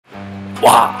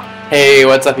Wow. Hey,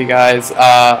 what's up you guys?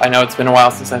 I know it's been a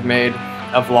while since I've made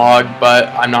a vlog, but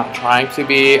I'm not trying to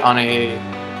be on a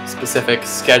specific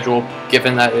schedule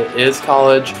given that it is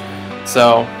college,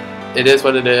 so it is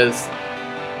what it is.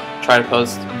 Try to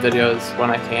post videos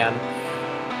when I can.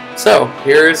 So,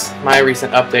 here's my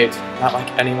recent update. Not like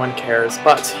anyone cares,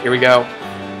 but here we go.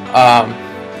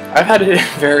 I've had a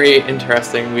very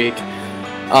interesting week.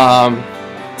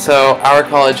 So our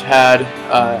college had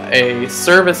a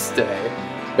service day,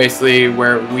 basically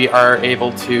where we are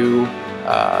able to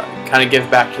kind of give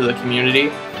back to the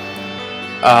community.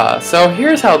 So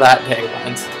here's how that day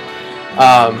went.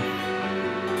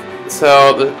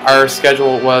 Our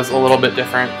schedule was a little bit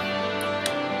different,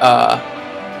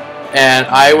 and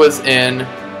I went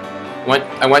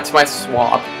to my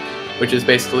swap, which is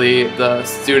basically a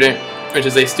student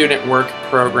work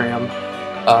program.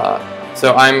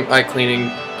 So I'm like cleaning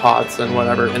pots and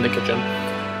whatever in the kitchen.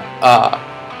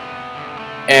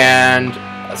 And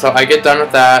so I get done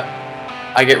with that,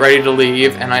 I get ready to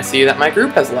leave, and I see that my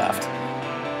group has left.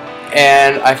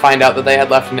 And I find out that they had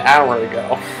left an hour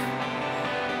ago.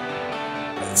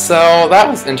 So that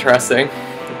was interesting.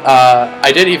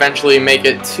 I did eventually make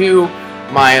it to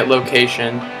my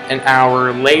location an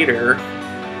hour later.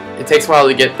 It takes a while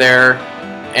to get there,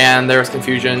 and there was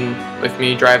confusion with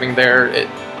me driving there.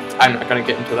 I'm not going to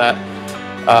get into that.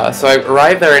 So I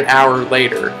arrived there an hour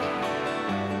later,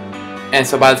 and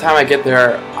so by the time I get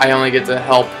there, I only get to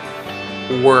help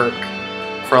work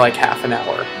for like half an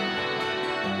hour.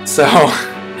 So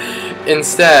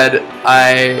instead,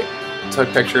 I took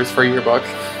pictures for yearbook.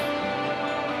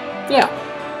 Yeah,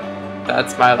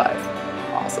 that's my life.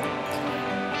 Awesome.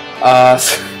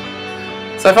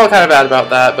 So I felt kind of bad about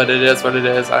that, but it is what it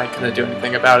is. I couldn't do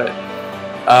anything about it.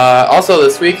 Also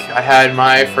this week, I had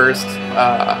my first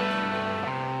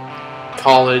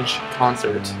college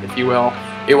concert, if you will.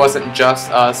 It wasn't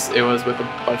just us, it was with a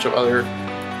bunch of other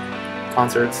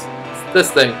concerts. It's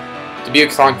this thing, Dubuque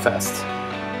Songfest.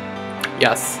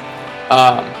 Yes.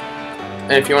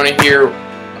 And if you want to hear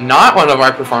not one of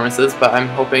our performances, but I'm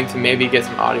hoping to maybe get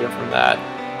some audio from that,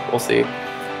 we'll see. If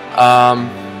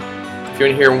you want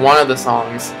to hear one of the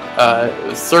songs,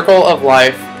 Circle of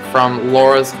Life from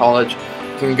Laura's College,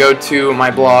 you can go to my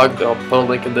blog. They'll put a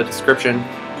link in the description,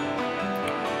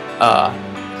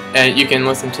 and you can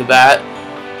listen to that.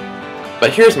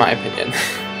 But here's my opinion.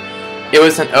 It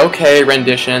was an okay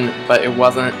rendition, but it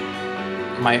wasn't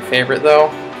my favorite though.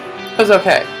 It was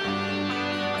okay,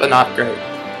 but not great.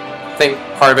 I think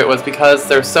part of it was because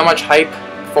there's so much hype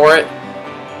for it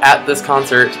at this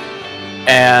concert,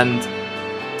 and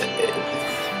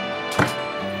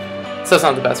so it's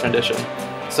not the best rendition.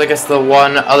 So I guess the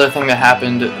one other thing that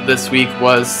happened this week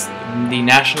was the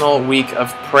National Week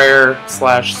of Prayer /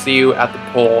 See You at the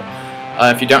Pole.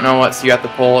 If you don't know what See You at the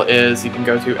Pole is, you can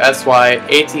go to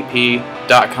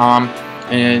syatp.com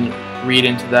and read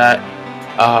into that.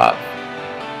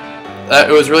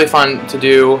 It was really fun to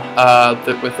do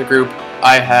with the group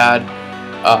I had,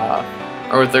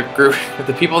 or with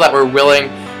the people that were willing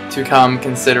to come,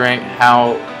 considering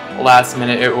how last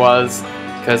minute it was,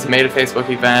 because I made a Facebook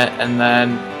event and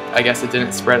then I guess it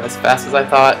didn't spread as fast as I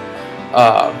thought,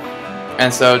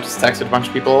 and so just texted a bunch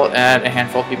of people, and a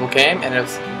handful of people came, and it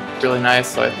was really nice.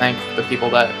 So I thank the people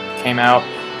that came out.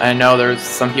 I know there's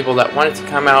some people that wanted to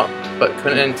come out but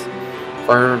couldn't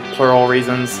for plural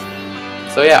reasons.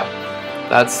 So yeah,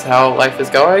 that's how life is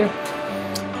going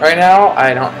right now.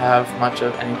 I don't have much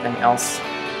of anything else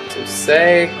to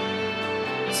say,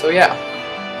 so yeah,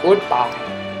 goodbye.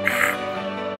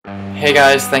 Hey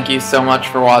guys, thank you so much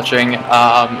for watching.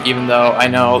 Even though I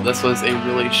know this was a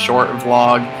really short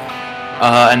vlog,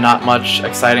 and not much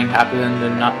exciting happened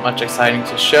and not much exciting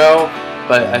to show,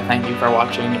 but I thank you for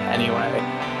watching anyway.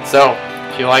 So,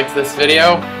 if you liked this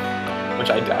video, which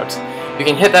I doubt, you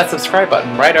can hit that subscribe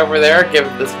button right over there, give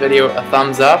this video a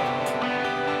thumbs up.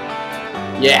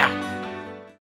 Yeah!